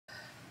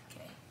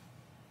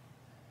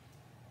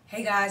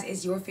Hey guys,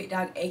 it's your Fit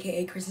Doc,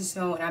 aka Kristen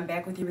Snow, and I'm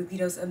back with your weekly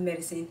dose of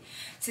medicine.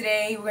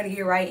 Today we're going to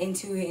get right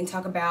into it and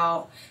talk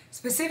about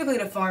specifically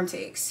the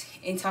PharmTechs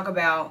and talk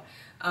about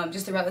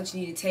just the route that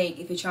you need to take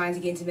if you're trying to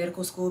get into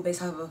medical school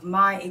based off of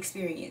my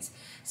experience.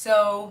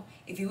 So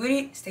if you're with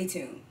it, stay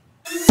tuned.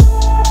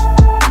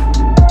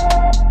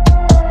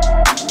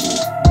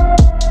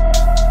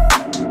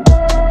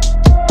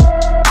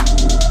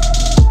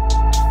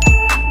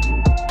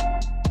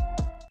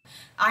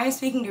 I am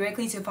speaking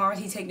directly to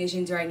pharmacy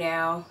technicians right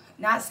now.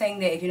 Not saying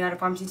that if you're not a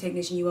pharmacy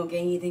technician you won't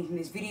gain anything from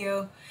this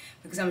video,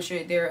 because I'm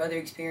sure there are other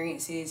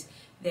experiences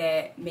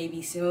that may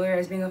be similar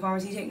as being a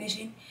pharmacy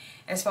technician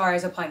as far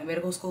as applying to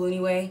medical school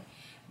anyway.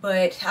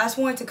 But I just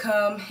wanted to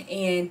come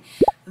and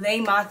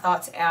lay my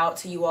thoughts out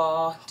to you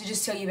all to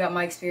just tell you about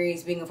my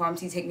experience being a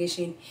pharmacy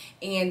technician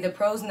and the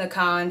pros and the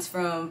cons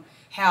from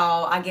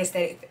how I guess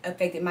that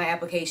affected my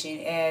application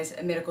as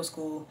a medical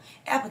school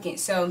applicant.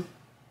 So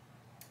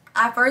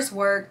I first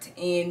worked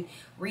in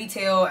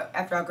retail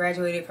after I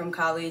graduated from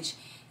college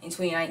in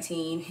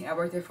 2019. I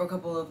worked there for a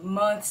couple of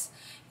months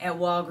at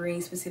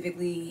Walgreens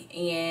specifically,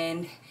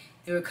 and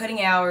they were cutting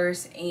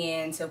hours,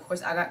 and so of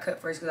course I got cut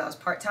first because I was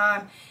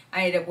part-time.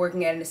 I ended up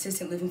working at an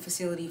assisted living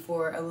facility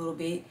for a little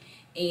bit,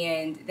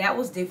 and that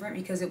was different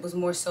because it was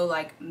more so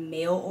like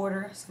mail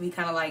order. So we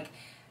kind of like,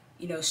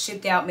 you know,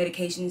 shipped out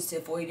medications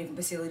to 40 different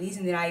facilities,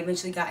 and then I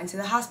eventually got into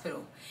the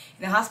hospital.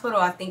 And the hospital,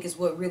 I think, is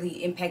what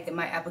really impacted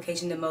my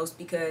application the most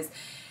because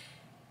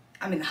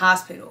I'm in the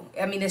hospital.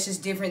 I mean, that's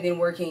just different than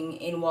working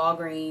in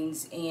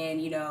Walgreens and,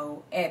 you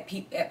know, at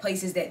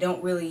places that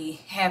don't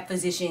really have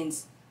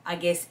physicians, I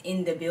guess,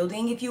 in the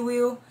building, if you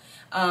will.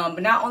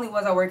 But not only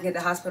was I working at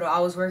the hospital, I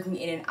was working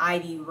in an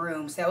IV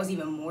room, so that was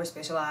even more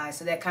specialized.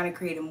 So that kind of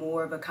created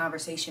more of a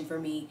conversation for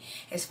me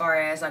as far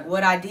as like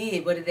what I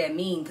did, what did that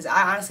mean? Because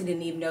I honestly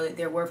didn't even know that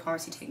there were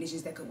pharmacy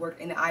technicians that could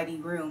work in the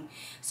IV room.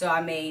 So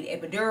I made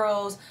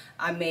epidurals,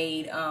 I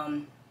made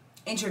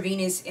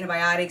intravenous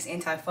antibiotics,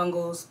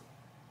 antifungals,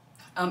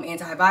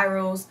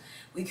 antivirals.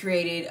 We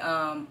created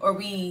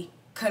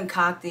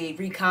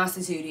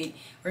reconstituted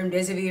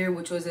remdesivir,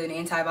 which was an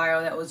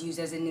antiviral that was used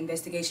as an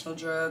investigational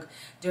drug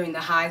during the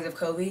highs of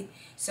COVID.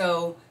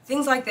 So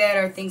things like that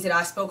are things that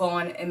I spoke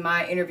on in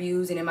my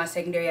interviews and in my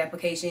secondary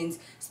applications,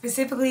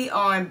 specifically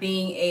on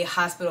being a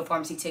hospital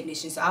pharmacy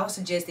technician. So I would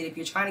suggest that if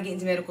you're trying to get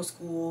into medical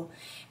school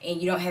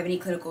and you don't have any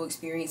clinical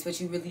experience, but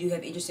you really do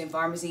have interest in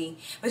pharmacy,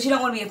 but you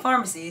don't want to be a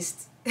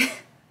pharmacist,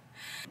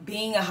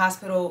 being a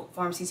hospital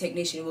pharmacy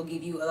technician will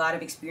give you a lot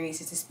of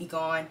experiences to speak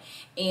on,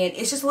 and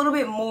it's just a little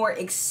bit more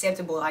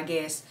acceptable, I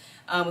guess,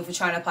 if you're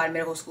trying to apply to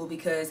medical school,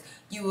 because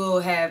you will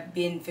have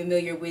been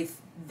familiar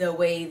with the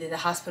way that the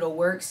hospital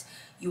works.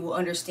 You will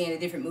understand the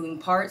different moving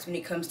parts when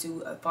it comes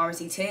to a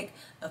pharmacy tech,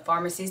 a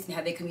pharmacist, and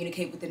how they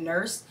communicate with the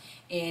nurse,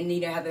 and, you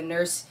know, how the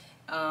nurse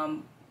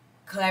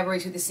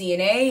collaborates with the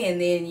CNA, and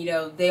then, you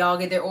know, they all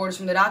get their orders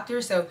from the doctor.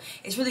 So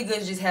it's really good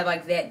to just have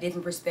like that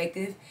different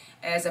perspective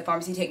as a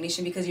pharmacy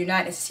technician, because you're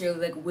not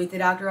necessarily like with the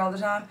doctor all the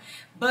time,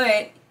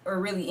 or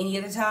really any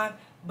other time,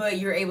 but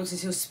you're able to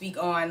still speak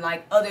on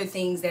like other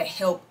things that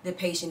help the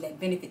patient, that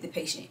benefit the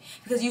patient,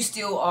 because you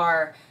still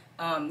are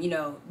you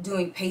know,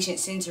 doing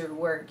patient-centered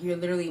work. You're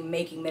literally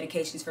making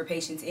medications for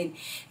patients, and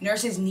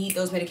nurses need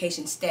those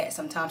medications stat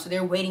sometimes, so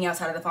they're waiting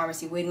outside of the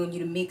pharmacy, waiting on you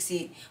to mix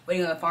it,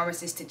 waiting on the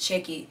pharmacist to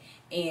check it,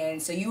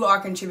 and so you are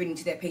contributing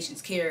to that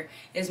patient's care.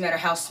 It doesn't matter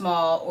how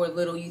small or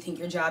little you think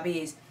your job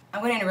is. I'm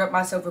going to interrupt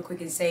myself real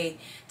quick and say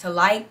to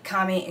like,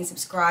 comment, and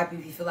subscribe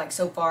if you feel like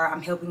so far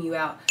I'm helping you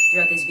out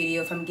throughout this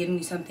video. If I'm giving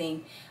you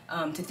something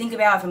to think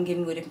about, if I'm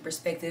giving you a different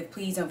perspective,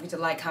 please don't forget to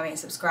like, comment, and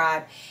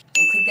subscribe,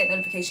 and click that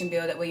notification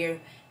bell. That way you're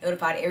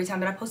notified every time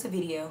that I post a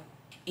video.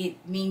 It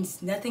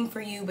means nothing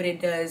for you, but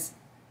it does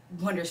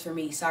wonders for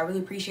me, so I really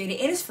appreciate it,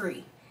 and it's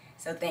free.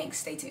 So thanks,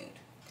 stay tuned.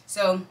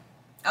 So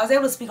I was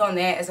able to speak on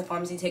that as a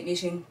pharmacy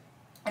technician,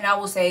 and I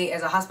will say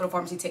as a hospital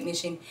pharmacy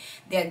technician,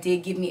 that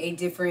did give me a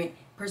different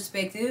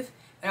perspective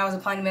when I was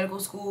applying to medical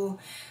school.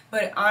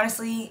 But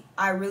honestly,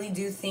 I really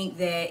do think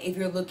that if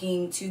you're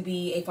looking to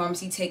be a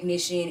pharmacy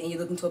technician and you're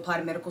looking to apply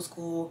to medical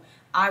school,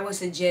 I would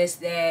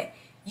suggest that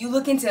you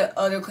look into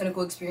other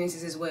clinical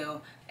experiences as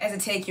well. As a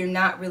tech, you're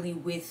not really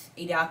with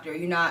a doctor.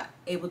 You're not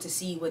able to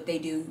see what they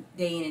do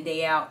day in and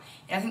day out.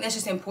 And I think that's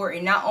just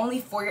important, not only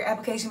for your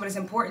application, but it's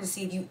important to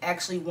see if you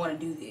actually want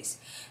to do this.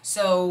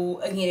 So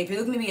again, if you're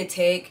looking to be a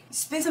tech,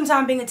 spend some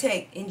time being a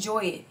tech. Enjoy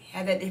it.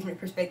 Have that different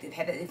perspective.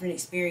 Have that different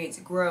experience.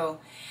 Grow.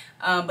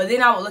 But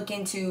then I would look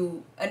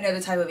into another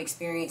type of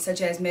experience,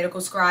 such as medical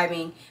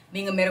scribing,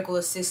 being a medical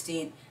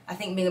assistant. I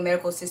think being a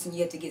medical assistant,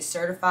 you have to get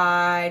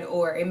certified,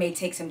 or it may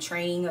take some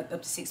training,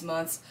 up to 6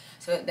 months.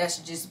 So that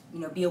should just, you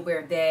know, be aware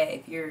of that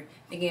if you're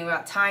thinking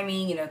about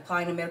timing and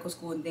applying to medical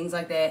school and things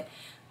like that.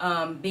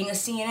 Being a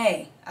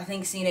CNA, I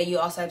think CNA, you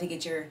also have to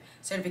get your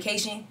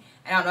certification.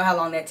 And I don't know how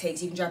long that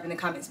takes. You can drop in the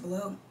comments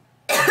below.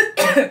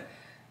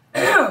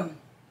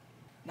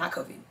 Not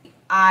COVID.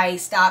 I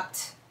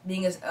stopped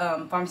being a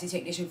pharmacy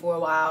technician for a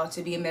while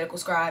to be a medical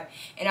scribe,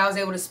 and I was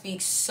able to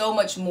speak so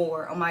much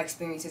more on my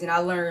experiences, and I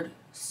learned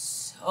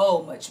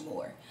so much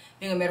more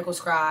being a medical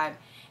scribe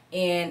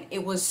and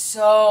it was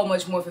so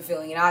much more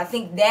fulfilling. And I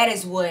think that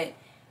is what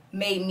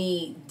made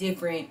me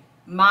different,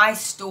 my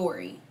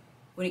story,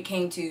 when it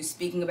came to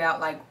speaking about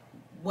like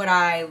what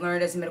I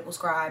learned as a medical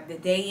scribe, the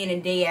day in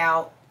and day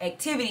out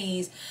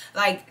activities,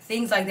 like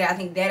things like that. I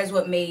think that is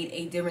what made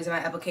a difference in my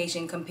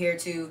application compared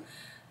to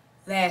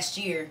last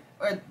year.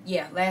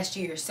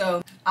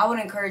 So I would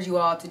encourage you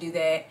all to do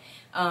that.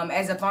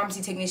 As a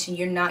pharmacy technician,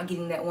 you're not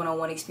getting that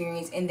one-on-one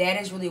experience, and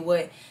that is really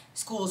what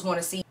schools want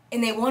to see.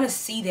 And they want to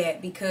see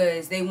that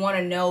because they want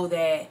to know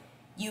that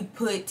you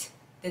put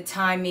the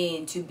time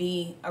in to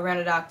be around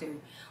a doctor,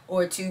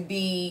 or to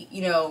be,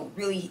 you know,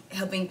 really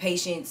helping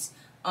patients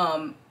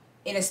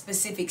in a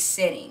specific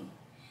setting.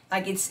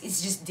 Like it's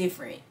just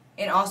different.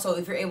 And also,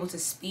 if you're able to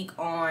speak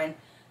on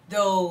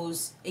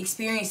those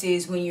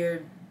experiences when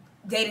you're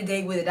day to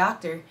day with a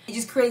doctor, it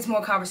just creates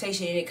more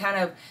conversation, and it kind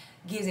of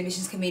gives the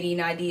admissions committee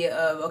an idea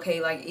of,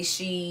 okay, like, is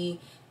she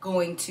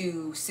going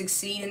to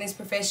succeed in this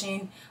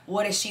profession?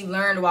 What has she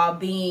learned while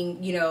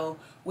being, you know,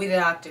 with a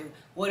doctor?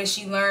 What has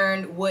she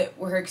learned? What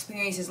were her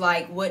experiences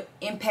like? What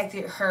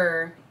impacted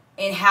her?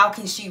 And how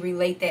can she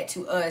relate that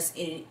to us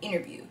in an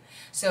interview?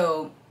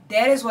 So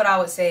that is what I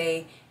would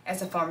say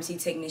as a pharmacy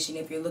technician.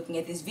 If you're looking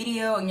at this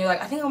video and you're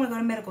like, I think I want to go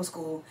to medical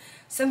school.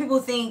 Some people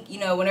think, you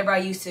know, whenever I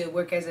used to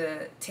work as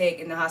a tech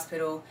in the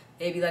hospital,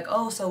 they'd be like,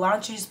 oh, so why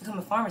don't you just become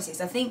a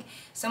pharmacist? I think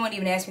someone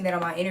even asked me that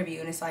on my interview,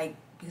 and it's like,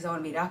 because I want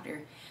to be a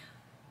doctor.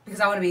 Because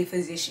I want to be a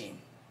physician.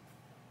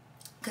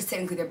 Because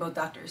technically they're both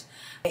doctors.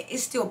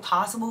 It's still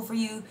possible for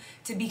you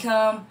to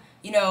become,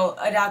 you know,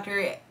 a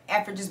doctor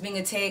after just being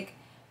a tech,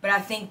 but I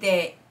think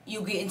that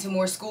you'll get into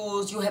more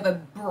schools, you'll have a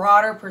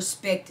broader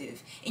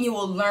perspective, and you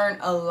will learn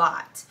a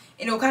lot.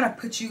 And it'll kind of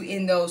put you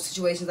in those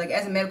situations. Like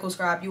as a medical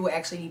scribe, you will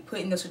actually be put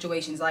in those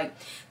situations. Like,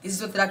 this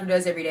is what the doctor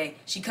does every day.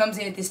 She comes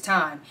in at this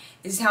time.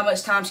 This is how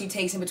much time she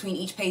takes in between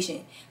each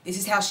patient. This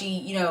is how she,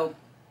 you know,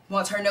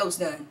 wants her notes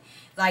done.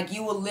 Like,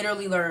 you will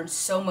literally learn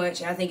so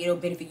much, and I think it'll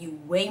benefit you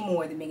way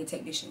more than being a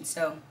technician.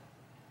 So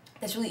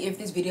that's really it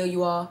for this video,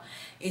 you all.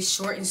 It's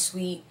short and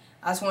sweet.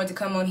 I just wanted to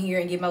come on here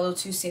and give my little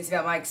 2 cents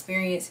about my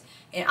experience.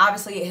 And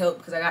obviously it helped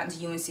because I got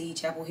into UNC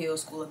Chapel Hill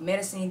School of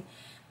Medicine.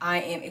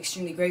 I am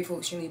extremely grateful,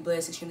 extremely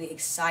blessed, extremely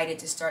excited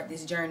to start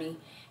this journey.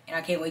 And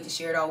I can't wait to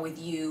share it all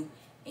with you.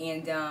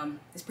 And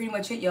that's pretty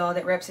much it, y'all.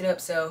 That wraps it up.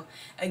 So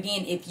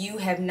again, if you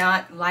have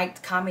not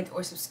liked, commented,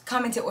 or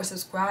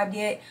subscribed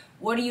yet,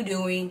 what are you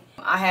doing?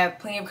 I have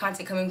plenty of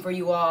content coming for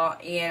you all,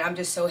 and I'm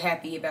just so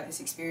happy about this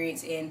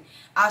experience. And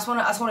I just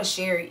want to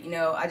share it. You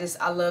know,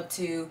 I love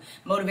to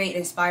motivate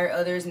and inspire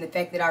others, and the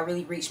fact that I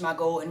really reached my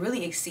goal and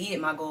really exceeded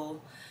my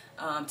goal,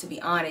 to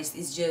be honest,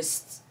 it's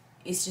just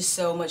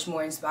so much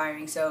more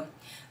inspiring. So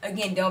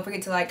again, don't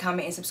forget to like,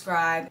 comment, and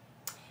subscribe.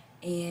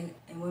 And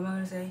what am I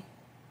gonna say?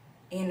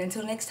 And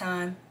until next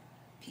time,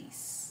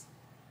 peace.